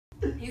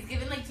He's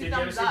giving like 2 Did you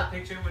ever thumbs see the up.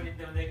 picture when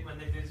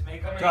they did his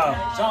makeup?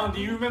 Sean,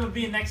 do you remember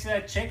being next to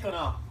that chick or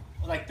no?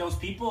 Like those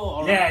people?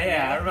 Or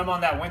Yeah, I remember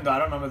on that window. I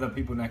don't remember the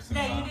people next to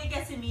me. Yeah, you didn't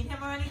get to meet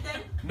him or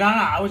anything? No,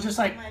 I was just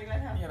like, Oh my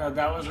God, you know,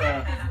 that was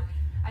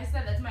I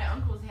said that's my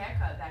uncle's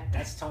haircut back then.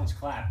 That's Tone's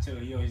clap too.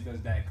 He always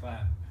does that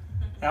clap.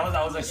 I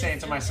was like saying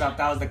to myself,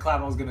 that was the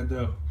clap I was gonna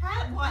do.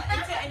 What?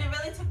 And it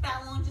really took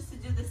that long just to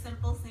do the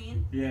simple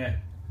scene? Yeah.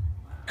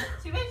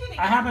 Too bad you didn't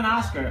I get have to an do that.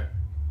 Oscar.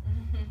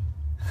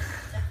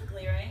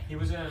 Technically, right? He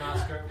was in an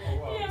Oscar.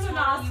 He has an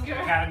Oscar.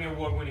 Academy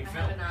Award-winning I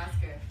film. have an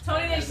Oscar.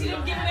 Tony, they should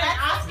have given an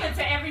Oscar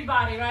to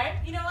everybody, right?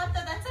 You know what,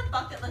 though? That's a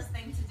bucket list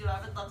thing to do.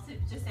 I would love to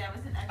just say I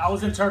was an extra. I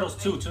was in Turtles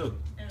 2 too.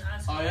 An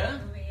Oscar Oh, yeah?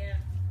 movie, yeah.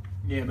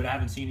 Yeah, but I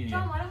haven't seen it yet.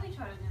 John, why don't we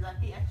try to do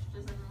that? The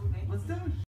extras in the movie. Let's do it.